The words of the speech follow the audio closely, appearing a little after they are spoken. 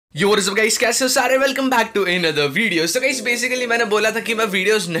Yo what's up guys, कैसे हो सारे? Welcome back to another video. So guys basically मैंने बोला था कि मैं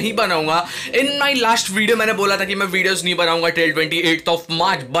वीडियोस नहीं बनाऊंगा। इन माय लास्ट वीडियो मैंने बोला था कि मैं वीडियोस नहीं बनाऊंगा till 28th of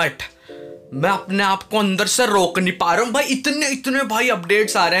March, but मैं अपने आप को अंदर से रोक नहीं पा रहा हूँ भाई। इतने भाई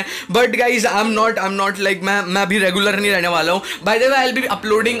अपडेट्स आ रहे हैं। But guys I am not like मैं भी रेगुलर नहीं रहने वाला हूँ। By the way I will be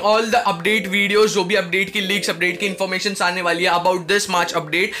uploading all the update videos, जो भी अपडेट की लीक्स, अपडेट की इन्फॉर्मेशन आने वाली है अबाउट दिस मार्च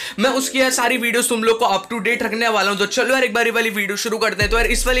अपडेट, मैं उसकी सारी वीडियोस तुम लोग को अप टू डेट रखने वाला हूँ। तो चलो यार एक बारी वाली वीडियो शुरू करते हैं। तो यार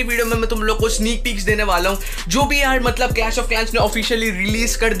इस वाली वीडियो में मैं तुम लोग को स्नीक पीक्स देने वाला हूँ, जो भी यार मतलब क्लैश ऑफ क्लैंस ने ऑफिशियली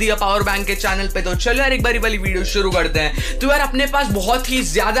रिलीज कर दिया पावर बैंक के चैनल पे। तो चलो यार एक बारी वाली वीडियो शुरू करते हैं। तो यार अपने पास बहुत ही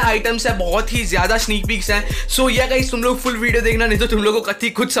ज्यादा आइटम्स है, बहुत ही ज्यादा पीक्स हैं। सो या गाइस तुम लोग फुल वीडियो देखना, नहीं तो तुम लोगों को कभी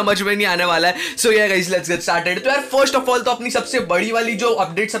कुछ समझ में नहीं आने वाला है। सो या गाइस लेट्स गेट स्टार्टेड। तो यार फर्स्ट ऑफ ऑल तो अपनी सबसे बड़ी वाली जो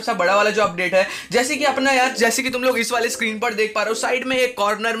अपडेट, सबसे बड़ा वाला जो अपडेट है, जैसे कि अपना यार, जैसे कि तुम लोग इस वाले स्क्रीन पर देख पा रहे हो, साइड में एक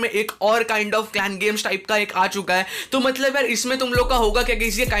कॉर्नर में एक और kind of clan games type का एक आ चुका है। तो मतलब यार इसमें तुम लोग का होगा क्या,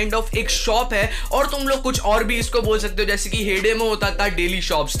 ये काइंड ऑफ एक शॉप है, और तुम लोग कुछ और भी इसको बोल सकते हो, जैसे कि हेडे में होता था डेली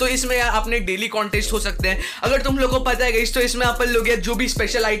शॉप्स। तो इसमें यार अपने डेली कॉन्टेस्ट हो सकते हैं। अगर तुम लोग को पता है गाइस, तो इसमें अपन लोग यार जो भी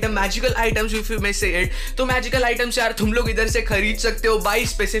special item, magical items if you may से इट, तो मैजिकल आइटम्स यार तुम लोग इधर से खरीद सकते हो by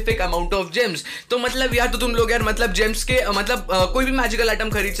specific amount of James. तो मतलब यार तो तुम लोग यार मतलब जेम्स के मतलब कोई भी मैजिकल आइटम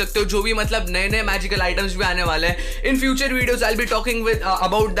खरीद सकते हो, जो भी मतलब नए नए मैजिकल आइटम्स भी आने वाले हैं in future videos. I will be talking with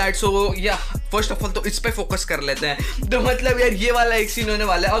about that. सो या फर्स्ट ऑफ ऑल तो इस पे फोकस कर लेते हैं। तो मतलब यार ये वाला एक सीन होने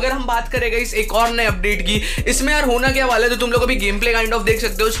वाला है। अगर हम बात करेंगे इस एक और नए अपडेट की, इसमें यार होना क्या वाला है, तो तुम लोग अभी गेम प्ले काइंड ऑफ देख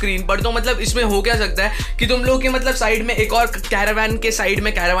सकते हो स्क्रीन पर। तो मतलब इसमें हो क्या सकता है कि तुम लोग के मतलब साइड में एक और कैरावान के साइड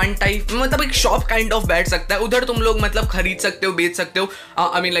में कैरावान टाइप मतलब एक शॉप काइंड ऑफ बैठ सकता है। उधर तुम लोग मतलब खरीद सकते हो, बेच सकते हो।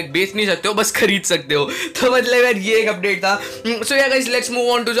 आई मीन लाइक बेच नहीं सकते हो, बस खरीद सकते हो। तो मतलब यार ये एक अपडेट था। सो यार guys let's move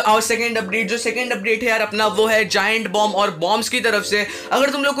on to our second update. जो सेकंड अपडेट है यार अपना, वो है जायंट बॉम्ब और बॉम्ब्स की तरफ से। अगर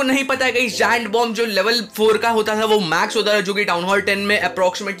तुम लोग को नहीं पता है गाइस, जायंट बॉम्ब जो लेवल 4 का होता था वो मैक्स होता है, जो कि टाउन हॉल 10 में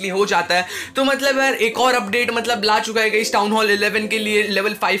अप्रोक्सीमेटली हो जाता है। तो मतलब यार एक और अपडेट मतलब ला चुका है गाइस, टाउन हॉल 11 के लिए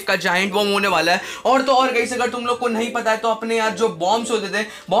लेवल 5 का जायंट बॉम्ब होने वाला है। और तो और गाइस अगर तुम लोग को नहीं पता है, तो अपने यार जो बॉम्ब्स होते थे,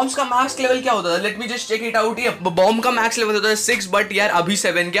 बॉम्ब्स का मैक्स लेवल क्या होता था, let me just check it out. ये बॉम्ब का मैक्स लेवल होता है 6, बट यार अभी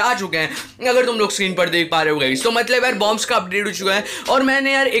 7 के आ चुके हैं, अगर तुम लोग स्क्रीन पर देख पा रहे हो गाइस। तो मतलब यार बॉम्ब्स का अपडेट हो चुका है। और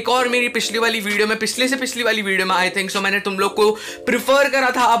मैंने यार एक और मेरी पिछली वाली वीडियो में, पिछले से पिछली वाली वीडियो में आई थिंक सो, मैंने तुम लोग को प्रिफर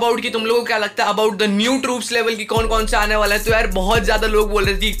करा था अबाउट कि तुम लोगों को क्या लगता है about the new troops level की, कौन कौन से आने वाला है। तो यार बहुत ज्यादा लोग बोल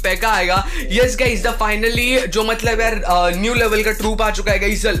रहे थे कि पेका आएगा। यस गाइस, द फाइनली जो मतलब यार न्यू लेवल का ट्रूप आ चुका है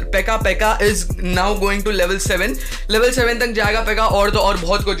गाइस, पेका is now going two level 7 तक जाएगा पेका। और तो और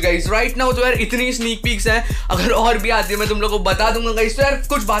बहुत कुछ गाइस राइट नाउ। तो यार इतनी स्नीक पीक्स हैं, अगर और भी आती है मैं तुम लोग को बता दूंगा गाइस। तो यार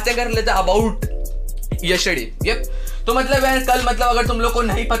कुछ बातें कर लेते हैं अबाउट यस्टरडे। यप, तो मतलब यार कल मतलब अगर तुम लोग को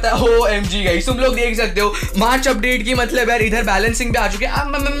नहीं पता हो एमजी गाइस, तुम लोग देख सकते हो मार्च अपडेट की मतलब यार इधर बैलेंसिंग पे आ चुके हैं।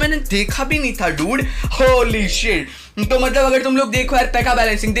 मैंने देखा भी नहीं था डूड, होली शिट। तो मतलब अगर तुम लोग देखो यार पेका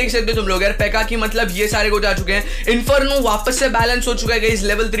बैलेंसिंग देख सकते हो तुम लोग यार, पेका की मतलब ये सारे को जा चुके हैं। इन्फर्नो वापस से बैलेंस हो चुका है गाइस,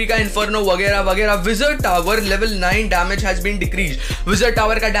 लेवल 3 का इन्फर्नो वगैरह वगैरह। Wizard tower level 9 damage has been decrease, wizard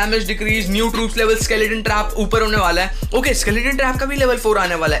tower का damage decrease. New troops level, skeleton trap ऊपर होने वाला है। ओके, स्केलेटन ट्रैप का भी लेवल 4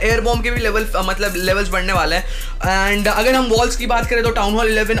 आने वाला है, एयर बॉम्ब के भी लेवल मतलब लेवल्स बढ़ने वाला है। एंड अगर हम वॉल्स की बात करें तो town hall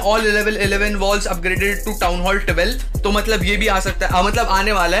 11 all level 11 walls upgraded to town hall 12। तो मतलब ये भी आ सकता है, मतलब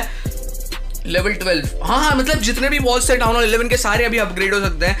आने वाला है लेवल 12। हाँ मतलब जितने भी वॉल्स थे टाउन हॉल 11 के सारे अभी अपग्रेड हो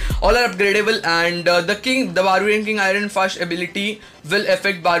सकते हैं, all are upgradable. And the barbarian king iron fast ability will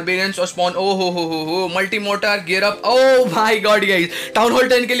affect barbarians और स्पॉन। ओ हो multi motor gear up. Oh my God guys, town hall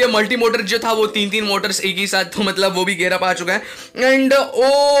 10 के लिए मल्टी मोटर जो था वो 3 मोटर्स एक ही साथ, तो मतलब वो भी गियर अप आ चुका है। And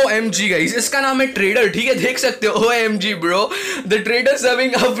O M G guys, इसका नाम है ट्रेडर, ठीक है देख सकते हो। O M G bro, the trader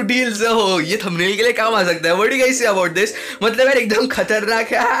serving up deals. हो ये थंबनेल के लिए काम आ सकता है। What do you guys say about this? मतलब यार एकदम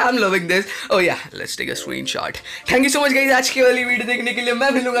खतरनाक है। I am loving this. Oh yeah, let's take a screenshot. Thank you so much guys आज की वाली वीडियो देखने के लिए। मैं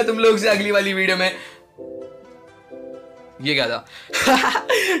मिलूंगा तुम लोग से अगली वाली वीडियो में। ये क्या था?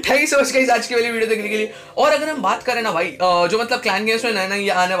 Thank you so much guys आज की वाली वीडियो देखने के लिए। और अगर हम बात करें ना भाई जो मतलब क्लैन गेम्स में नया ये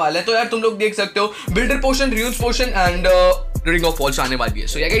आने वाला है, तो यार तुम लोग देख सकते हो builder potion, र्यून्स potion and ring of walls आने वाली है।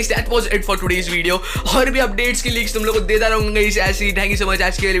 सो या guys that was it for today's video. और भी अपडेट्स की लीक्स तुम लोग को देता रहूंगा गाइस ऐसे ही। थैंक यू सो मच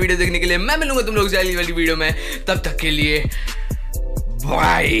आज की वाली वीडियो देखने के लिए। मैं मिलूंगा तुम लोग से अगली वाली वीडियो में, तब तक के लिए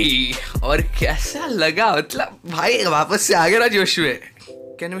भाई। और कैसा लगा मतलब भाई वापस से आ गया ना जोश में।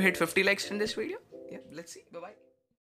 Can we hit 50 likes in this video? या लेट्स सी।